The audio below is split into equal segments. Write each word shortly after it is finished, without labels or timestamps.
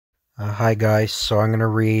Hi guys, so I'm going to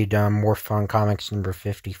read More Fun Comics number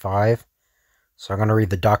 55. So I'm going to read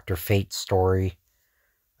the Dr. Fate story.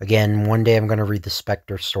 Again, one day I'm going to read the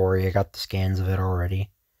Spectre story. I got the scans of it already.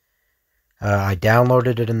 I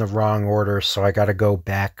downloaded it in the wrong order, so I got to go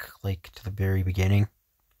back to the very beginning.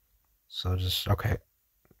 So okay,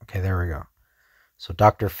 there we go. So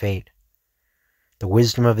Dr. Fate. The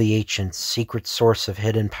wisdom of the ancients, secret source of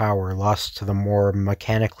hidden power lost to the more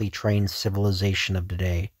mechanically trained civilization of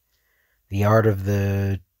today. The art of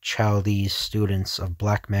the Chaldees students of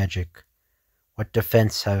black magic. What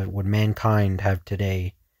defense would mankind have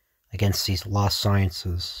today against these lost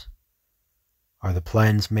sciences? Are the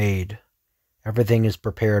plans made? Everything is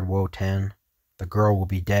prepared, Wotan. The girl will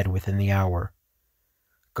be dead within the hour.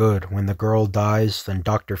 Good. When the girl dies, then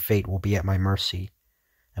Dr. Fate will be at my mercy.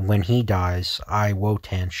 And when he dies, I,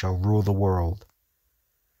 Wotan, shall rule the world.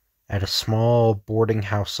 At a small boarding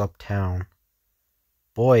house uptown.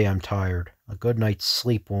 Boy, I'm tired. A good night's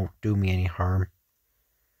sleep won't do me any harm.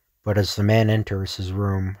 But as the man enters his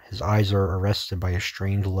room, his eyes are arrested by a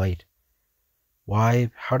strange light.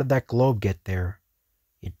 Why, how did that globe get there?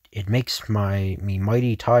 It makes me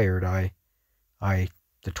mighty tired.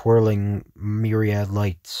 The twirling myriad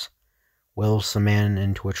lights wills the man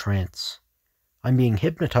into a trance. I'm being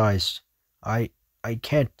hypnotized. I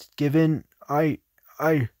can't give in.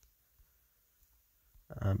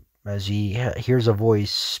 As he hears a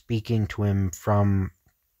voice speaking to him from,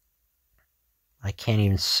 I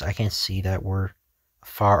can't see that word.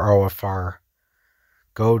 Afar.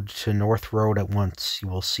 Go to North Road at once. You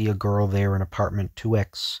will see a girl there in apartment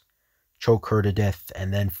 2X. Choke her to death,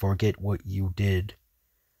 and then forget what you did.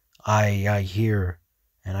 I hear,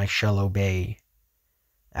 and I shall obey.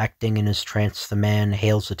 Acting in his trance, the man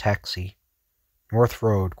hails a taxi. North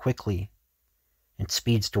Road, quickly, and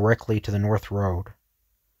speeds directly to the North Road.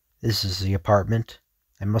 This is the apartment.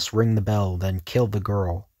 I must ring the bell, then kill the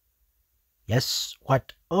girl. Yes?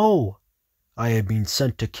 What? Oh! I have been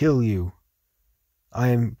sent to kill you. I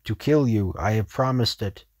am to kill you. I have promised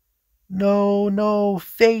it. No,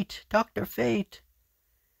 Fate, Dr. Fate.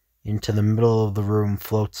 Into the middle of the room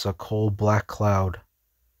floats a coal black cloud.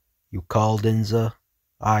 You called, Inza?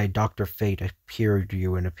 I, Dr. Fate, appear to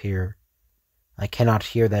you and appear. I cannot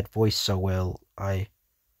hear that voice so well.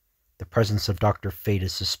 The presence of Dr. Fate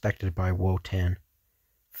is suspected by Wotan.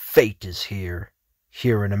 Fate is here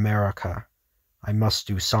in America. I must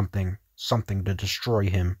do something to destroy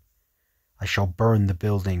him. I shall burn the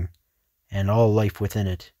building, and all life within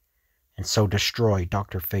it, and so destroy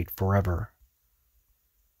Dr. Fate forever.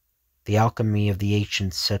 The alchemy of the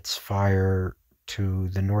ancients sets fire to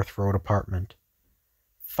the North Road apartment.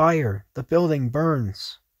 Fire! The building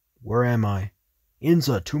burns! Where am I?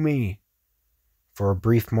 Inza, to me! For a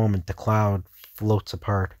brief moment the cloud floats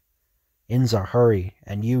apart. Inza, hurry,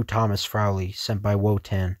 and you, Thomas Frowley, sent by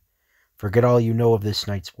Wotan. Forget all you know of this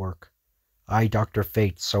night's work. I, Dr.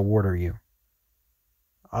 Fate, so order you.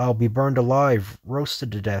 I'll be burned alive,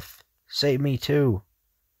 roasted to death. Save me too.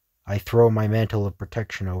 I throw my mantle of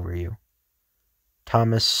protection over you.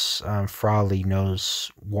 Thomas Frowley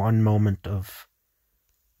knows one moment of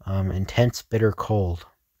intense bitter cold,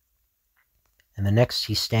 and the next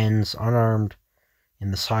he stands unarmed in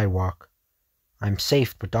the sidewalk. I'm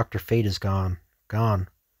safe, but Dr. Fate is gone.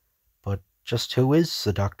 But just who is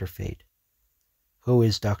the Dr. Fate? Who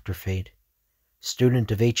is Dr. Fate? Student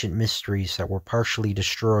of ancient mysteries that were partially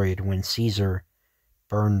destroyed when Caesar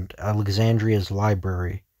burned Alexandria's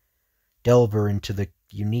library. Delver into the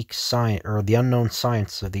unique science, or the unknown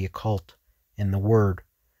science of the occult, in the word,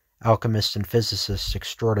 alchemist and physicist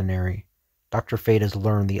extraordinary. Dr. Fate has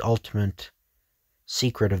learned the ultimate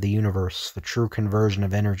secret of the universe, the true conversion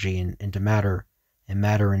of energy into matter, and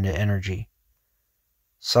matter into energy.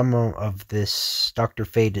 Some of this Dr.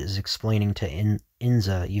 Fate is explaining to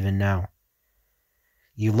Inza even now.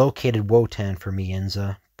 You located Wotan for me,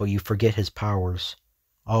 Inza, but you forget his powers.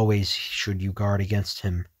 Always should you guard against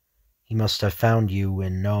him. He must have found you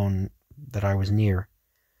and known that I was near.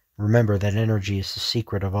 Remember that energy is the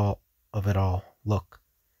secret of it all. Look.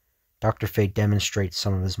 Dr. Fate demonstrates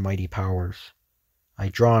some of his mighty powers. I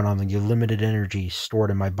drawn on the limited energy stored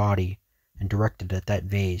in my body and directed at that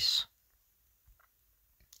vase.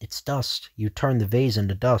 It's dust. You turned the vase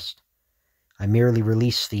into dust. I merely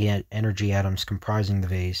released the energy atoms comprising the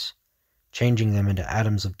vase, changing them into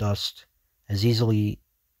atoms of dust. As easily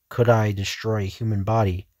could I destroy a human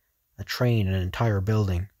body, a train, an entire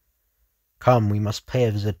building. Come, we must pay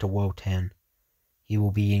a visit to Wotan. He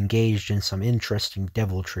will be engaged in some interesting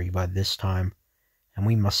deviltry by this time, and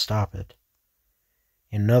we must stop it.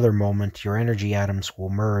 In another moment, your energy atoms will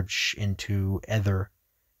merge into ether,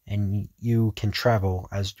 and you can travel,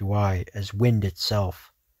 as do I, as wind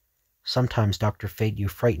itself. Sometimes, Dr. Fate, you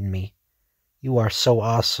frighten me. You are so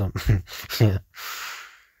awesome.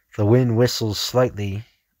 The wind whistles slightly,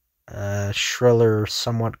 shriller,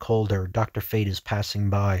 somewhat colder. Dr. Fate is passing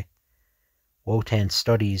by. Wotan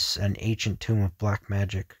studies an ancient tomb of black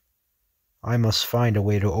magic. I must find a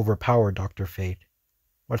way to overpower Dr. Fate.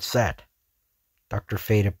 What's that? Dr.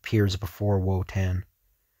 Fate appears before Wotan.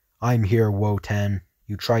 I'm here, Wotan.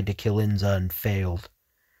 You tried to kill Inza and failed.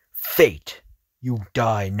 Fate! You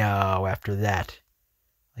die now after that.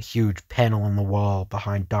 A huge panel on the wall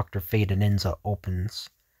behind Dr. Fate and Inza opens.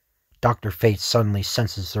 Dr. Fate suddenly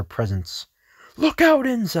senses their presence. Look out,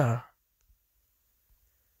 Inza!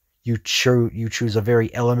 You choose a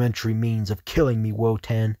very elementary means of killing me,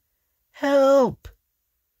 Wotan. Help!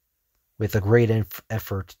 With a great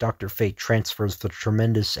effort, Dr. Fate transfers the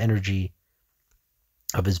tremendous energy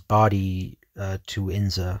of his body to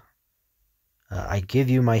Inza. I give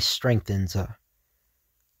you my strength, Inza,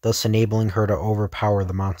 thus enabling her to overpower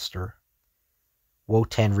the monster.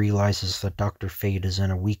 Wotan realizes that Dr. Fate is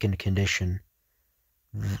in a weakened condition,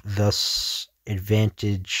 thus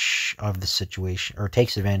advantage of the situation, or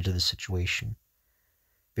takes advantage of the situation.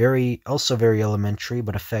 Also very elementary,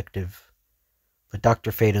 but effective. But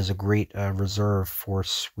Dr. Fate has a great reserve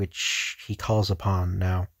force, which he calls upon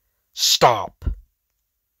now. Stop!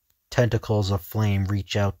 Tentacles of flame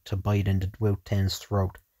reach out to bite into Wotan's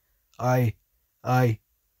throat.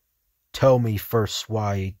 Tell me first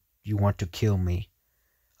why you want to kill me.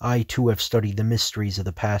 I too have studied the mysteries of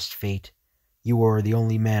the past, Fate. You are the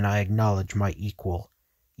only man I acknowledge my equal,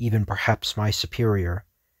 even perhaps my superior.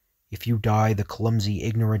 If you die, the clumsy,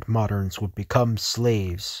 ignorant moderns would become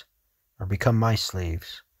slaves, or become my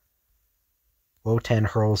slaves. Wotan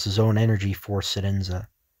hurls his own energy force at Inza.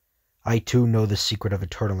 I too know the secret of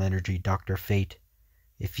eternal energy, Dr. Fate.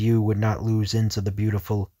 If you would not lose Inza the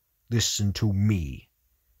Beautiful, listen to me.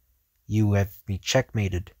 You have me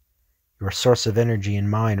checkmated. Your source of energy and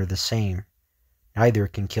mine are the same. Neither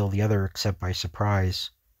can kill the other except by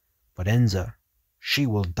surprise. But Inza, she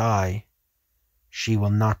will die. She will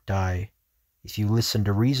not die. If you listen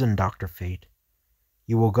to reason, Dr. Fate,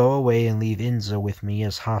 you will go away and leave Inza with me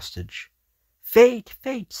as hostage. Fate!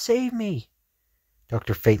 Fate! Save me!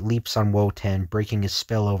 Dr. Fate leaps on Wotan, breaking his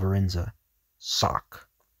spell over Inza. Sock.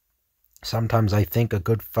 Sometimes I think a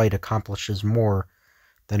good fight accomplishes more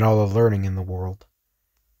than all the learning in the world.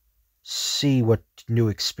 See what new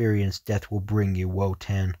experience death will bring you,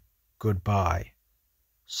 Wotan. Goodbye.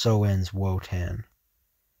 So ends Wotan.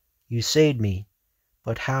 You saved me,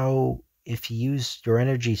 but how if you used your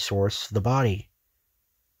energy source, the body?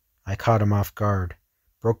 I caught him off guard,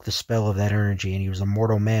 broke the spell of that energy, and he was a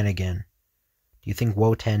mortal man again. Do you think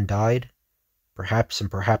Wotan died? Perhaps and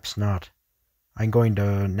perhaps not. I'm going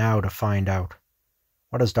to find out.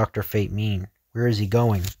 What does Dr. Fate mean? Where is he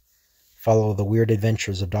going? Follow the weird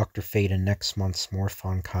adventures of Dr. Fate in next month's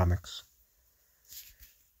Morphon Comics.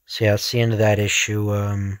 So yeah, that's the end of that issue.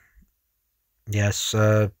 Yes,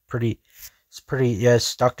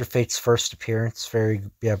 yes, Dr. Fate's first appearance. Very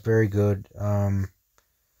good.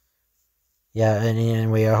 Yeah, and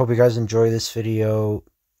anyway, I hope you guys enjoy this video.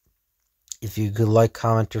 If you could like,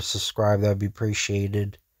 comment, or subscribe, that would be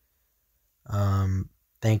appreciated.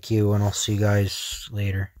 Thank you, and I'll see you guys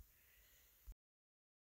later.